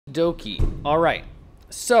Dokie. All right.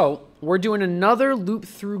 So we're doing another loop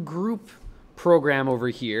through group program over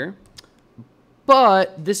here,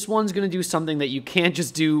 but this one's going to do something that you can't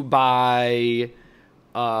just do by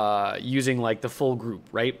using like the full group,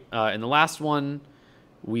 right? In the last one,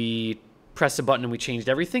 we pressed a button and we changed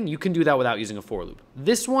everything. You can do that without using a for loop.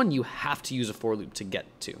 This one, you have to use a for loop to get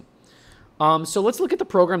to. So let's look at the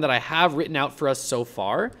program that I have written out for us so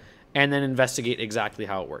far and then investigate exactly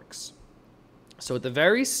how it works. So at the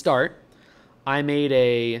very start, I made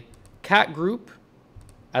a cat group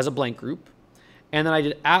as a blank group, and then I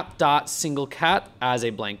did app.singleCat as a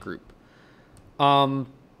blank group. I'm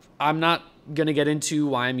not going to get into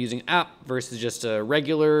why I'm using app versus just a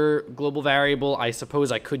regular global variable. I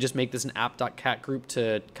suppose I could just make this an app.cat group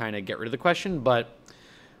to kind of get rid of the question, but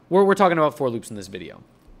we're talking about for loops in this video.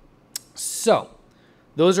 So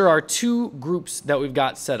those are our two groups that we've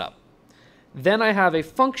got set up. Then I have a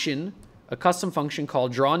function, a custom function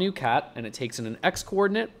called drawNewCat, and it takes in an x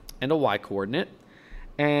coordinate and a y coordinate,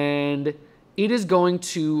 and it is going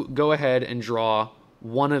to go ahead and draw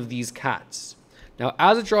one of these cats. Now,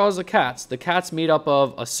 as it draws the cat's made up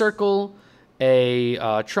of a circle,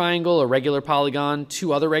 a triangle, a regular polygon,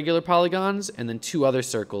 two other regular polygons, and then two other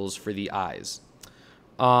circles for the eyes.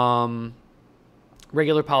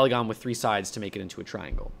 Regular polygon with three sides to make it into a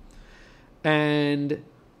triangle. And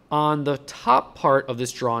on the top part of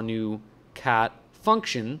this drawNewCat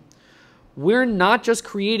function, we're not just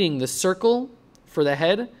creating the circle for the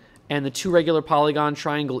head and the two regular polygon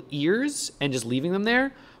triangle ears and just leaving them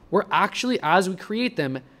there. We're actually, as we create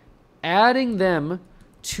them, adding them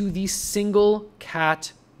to the single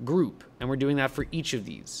cat group. And we're doing that for each of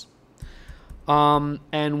these.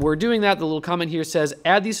 And we're doing that, the little comment here says,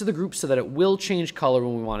 add these to the group so that it will change color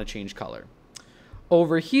when we want to change color.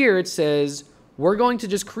 Over here, it says, we're going to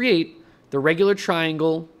just create the regular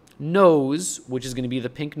triangle nose, which is going to be the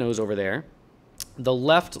pink nose over there, the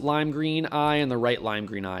left lime green eye, and the right lime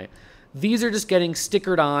green eye. These are just getting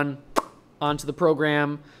stickered onto the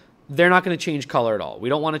program. They're not going to change color at all. We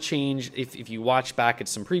don't want to change, if you watch back at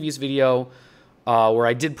some previous video where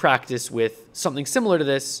I did practice with something similar to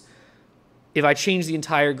this, if I change the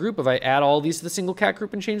entire group, if I add all these to the single cat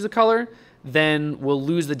group and change the color, then we'll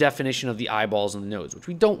lose the definition of the eyeballs and the nose, which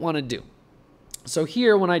we don't want to do. So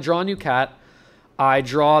here, when I draw a new cat, I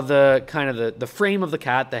draw the kind of the frame of the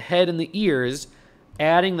cat, the head and the ears,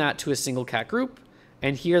 adding that to a single cat group.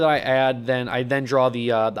 And here that I then draw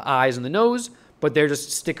the eyes and the nose, but they're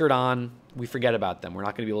just stickered on. We forget about them. We're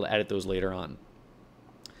not going to be able to edit those later on.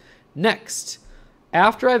 Next,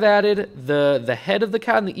 after I've added the head of the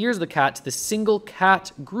cat and the ears of the cat to the single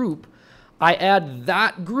cat group, I add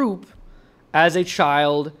that group as a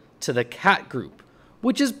child to the cat group,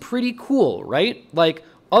 which is pretty cool, right? Like,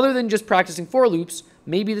 other than just practicing for loops,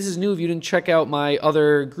 maybe this is new if you didn't check out my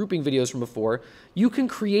other grouping videos from before, you can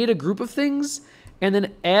create a group of things and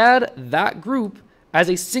then add that group as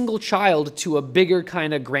a single child to a bigger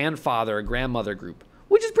kind of grandfather or grandmother group,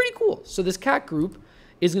 which is pretty cool. So this cat group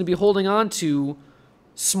is going to be holding on to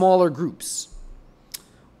smaller groups.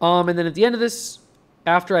 And then at the end of this,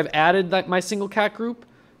 after I've added my single cat group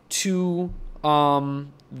to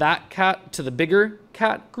that cat, to the bigger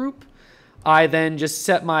cat group, I then just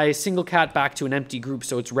set my single cat back to an empty group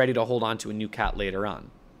so it's ready to hold on to a new cat later on.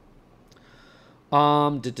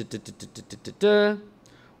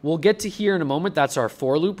 We'll get to here in a moment. That's our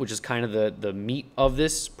for loop, which is kind of the meat of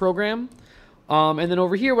this program. And then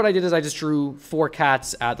over here, what I did is I just drew four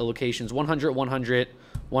cats at the locations 100, 100,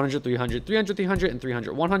 100, 300, 300, 300, and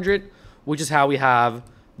 300, 100, which is how we have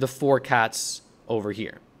the four cats over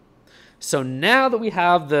here. So now that we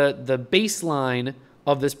have the baseline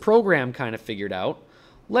of this program kind of figured out,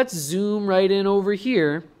 let's zoom right in over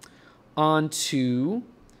here onto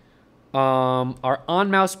our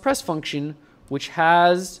on-mouse press function, which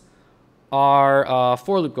has our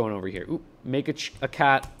for loop going over here. Oop, make a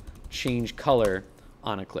cat change color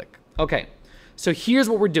on a click. Okay, so here's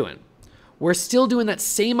what we're doing. We're still doing that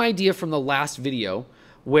same idea from the last video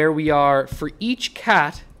where we are, for each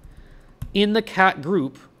cat in the cat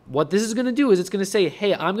group, what this is going to do is it's going to say,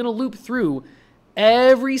 hey, I'm going to loop through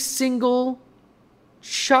every single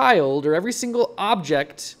child or every single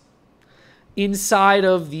object inside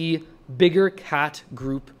of the bigger cat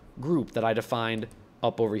group that I defined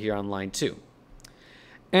up over here on line 2.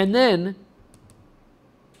 And then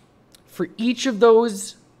for each of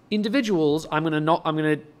those individuals, I'm going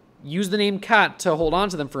to use the name cat to hold on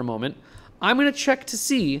to them for a moment. I'm going to check to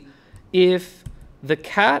see if the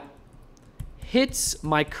cat hits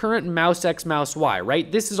my current mouse X, mouse Y,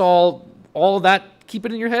 right? This is all of that. Keep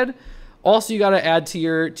it in your head. Also, you got to add to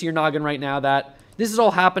your noggin right now that This is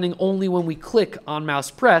all happening only when we click on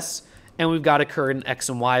mouse press and we've got a current X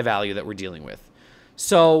and Y value that we're dealing with.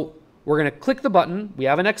 So we're going to click the button. We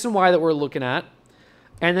have an X and Y that we're looking at.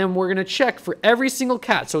 And then we're going to check for every single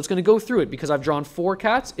cat. So it's going to go through it because I've drawn 4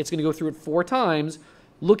 cats. It's going to go through it 4 times,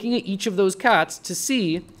 looking at each of those cats to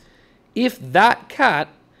see if that cat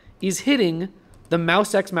is hitting the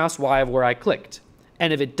mouse X, mouse Y of where I clicked.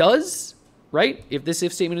 And if it does, right, if this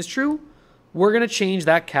if statement is true, we're going to change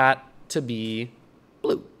that cat to be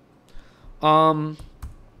blue.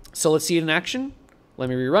 So let's see it in action. Let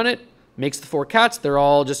me rerun it. Makes the 4 cats. They're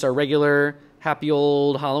all just our regular happy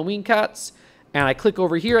old Halloween cats. And I click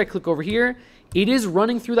over here, I click over here. It is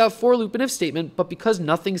running through that for loop and if statement, but because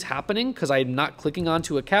nothing's happening, because I'm not clicking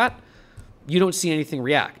onto a cat, you don't see anything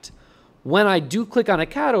react. When I do click on a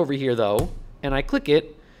cat over here though, and I click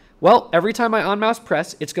it, well, every time I on mouse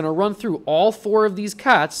press, it's gonna run through all 4 of these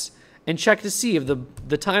cats and check to see if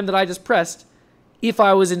the time that I just pressed, if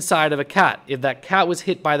I was inside of a cat, if that cat was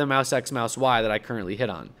hit by the mouse X, mouse Y that I currently hit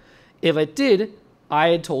on. If it did, I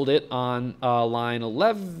had told it on line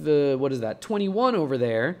 11, what is that, 21 over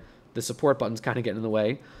there, the support button's kind of getting in the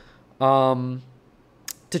way, to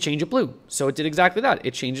change it blue. So it did exactly that.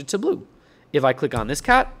 It changed it to blue. If I click on this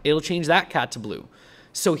cat, it'll change that cat to blue.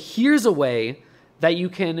 So here's a way that you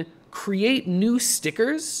can create new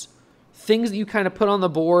stickers, things that you kind of put on the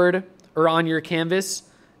board or on your canvas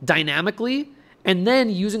dynamically, and then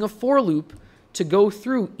using a for loop to go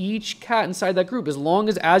through each cat inside that group. As long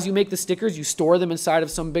as you make the stickers, you store them inside of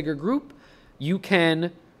some bigger group, you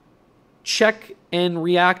can check and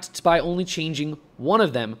react by only changing one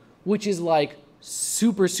of them, which is like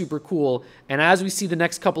super, super cool. And as we see the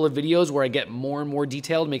next couple of videos where I get more and more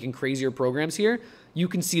detailed, making crazier programs here, you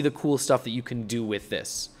can see the cool stuff that you can do with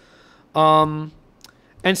this. And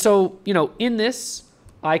so, you know, in this,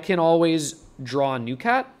 I can always draw a new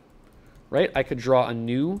cat, right? I could draw a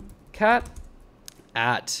new cat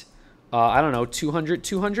at, I don't know, 200,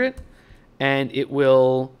 200, and it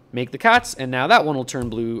will make the cats, and now that one will turn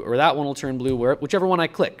blue, or that one will turn blue, whichever one I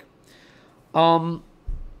click. I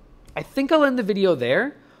think I'll end the video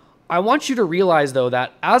there. I want you to realize, though,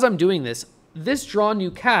 that as I'm doing this, this draw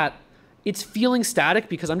new cat, it's feeling static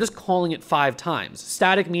because I'm just calling it 5 times.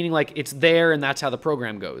 Static meaning like it's there and that's how the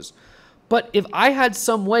program goes. But if I had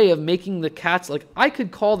some way of making the cats, like I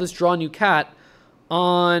could call this draw new cat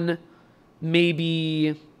on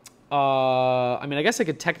maybe, I mean, I guess I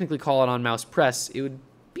could technically call it on mouse press. It would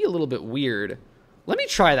be a little bit weird. Let me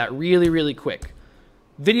try that really, really quick.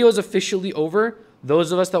 Video is officially over.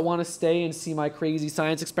 Those of us that want to stay and see my crazy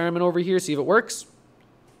science experiment over here, see if it works,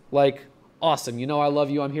 like, awesome. You know I love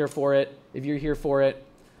you. I'm here for it. If you're here for it.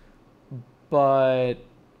 But,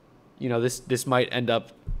 you know, this might end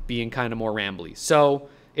up being kind of more rambly. So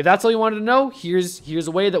if that's all you wanted to know, here's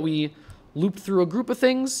a way that we loop through a group of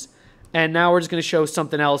things. And now we're just going to show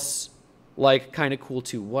something else, like, kind of cool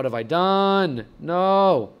too. What have I done?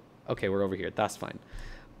 No. Okay, we're over here. That's fine.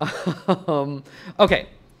 Okay.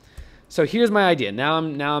 So here's my idea. Now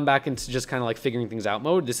I'm back into just kind of like figuring things out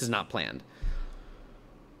mode. This is not planned.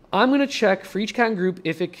 I'm going to check for each cat group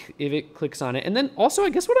if it clicks on it. And then also, I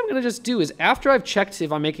guess what I'm going to just do is after I've checked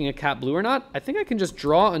if I'm making a cat blue or not, I think I can just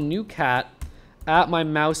draw a new cat at my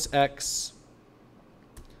mouse X.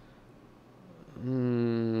 I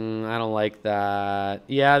don't like that.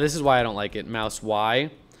 Yeah, this is why I don't like it. Mouse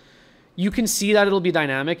Y. You can see that it'll be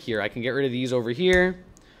dynamic here. I can get rid of these over here.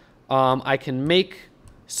 I can make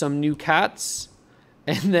some new cats.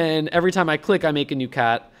 And then every time I click, I make a new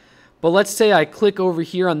cat. But let's say I click over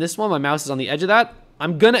here on this one. My mouse is on the edge of that.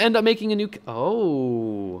 I'm going to end up making a new...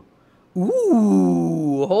 Oh.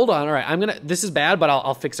 Ooh. Hold on. All right. This is bad, but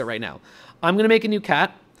I'll fix it right now. I'm going to make a new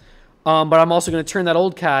cat. But I'm also going to turn that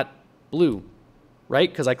old cat blue. Right?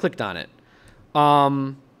 Because I clicked on it.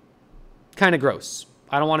 Kind of gross.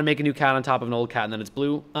 I don't want to make a new cat on top of an old cat and then it's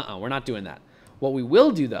blue. We're not doing that. What we will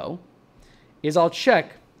do, though, is I'll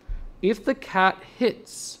check if the cat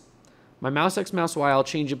hits my mouse X, mouse Y, I'll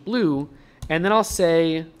change it blue, and then I'll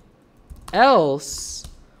say, else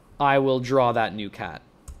I will draw that new cat.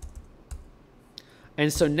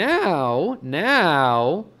 And so now,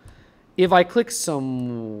 if I click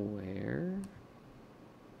somewhere,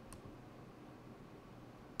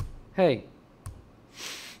 hey,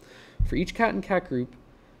 for each cat and cat group,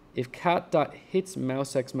 if cat.hits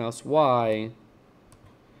mouse X, mouse Y,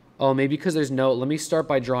 oh, maybe because there's no, let me start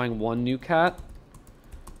by drawing one new cat.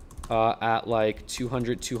 At like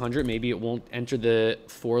 200, 200, maybe it won't enter the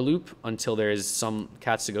for loop until there's some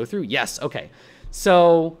cats to go through. Yes, okay.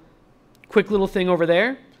 So quick little thing over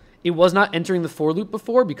there. it was not entering the for loop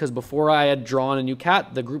before, because before I had drawn a new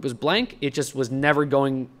cat, the group was blank. It just was never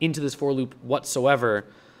going into this for loop whatsoever,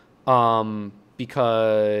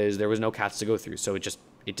 because there was no cats to go through. So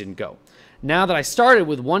it didn't go. Now that I started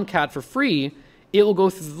with one cat for free, it will go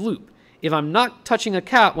through the loop. If I'm not touching a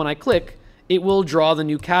cat when I click, it will draw the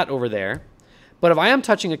new cat over there. But if I am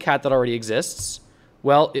touching a cat that already exists,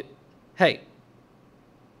 well, hey.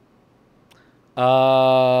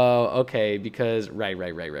 Okay, because,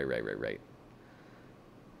 right.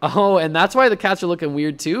 Oh, and that's why the cats are looking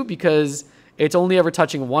weird too, because it's only ever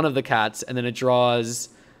touching one of the cats, and then it draws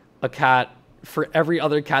a cat for every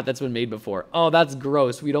other cat that's been made before. Oh, that's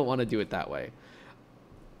gross. We don't want to do it that way.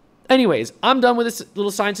 Anyways, I'm done with this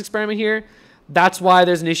little science experiment here. That's why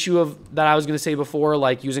there's an issue of that I was going to say before,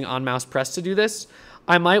 like using on mouse press to do this.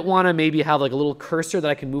 I might want to maybe have like a little cursor that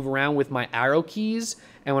I can move around with my arrow keys,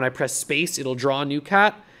 and when I press space, it'll draw a new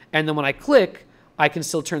cat, and then when I click, I can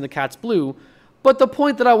still turn the cats blue. But the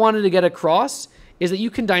point that I wanted to get across is that you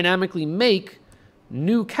can dynamically make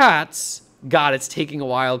new cats. God, it's taking a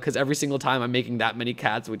while because every single time I'm making that many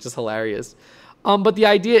cats, which is hilarious. But the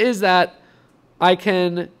idea is that I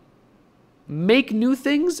can make new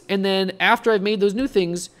things, and then after I've made those new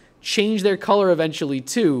things, change their color eventually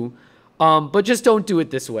too. But just don't do it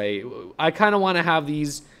this way. I kind of want to have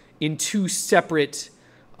these in two separate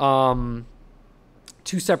zones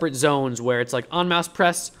where it's like on mouse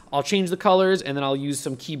press, I'll change the colors, and then I'll use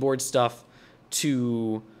some keyboard stuff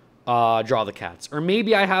to draw the cats. Or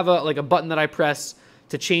maybe I have a button that I press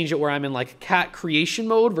to change it where I'm in like cat creation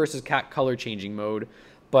mode versus cat color changing mode.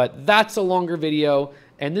 But that's a longer video,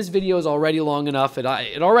 and this video is already long enough. It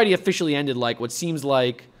already officially ended like what seems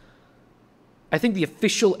like, I think the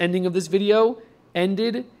official ending of this video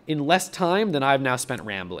ended in less time than I've now spent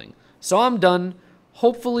rambling. So I'm done.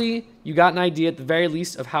 Hopefully you got an idea at the very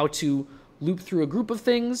least of how to loop through a group of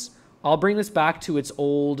things. I'll bring this back to its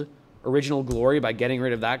old original glory by getting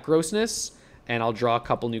rid of that grossness, and I'll draw a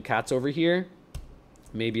couple new cats over here.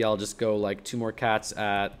 Maybe I'll just go like 2 more cats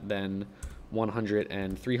at then 100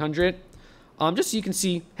 and 300. Just so you can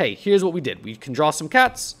see, hey, here's what we did. We can draw some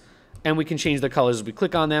cats, and we can change their colors as we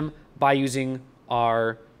click on them by using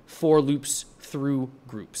our for loops through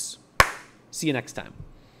groups. See you next time.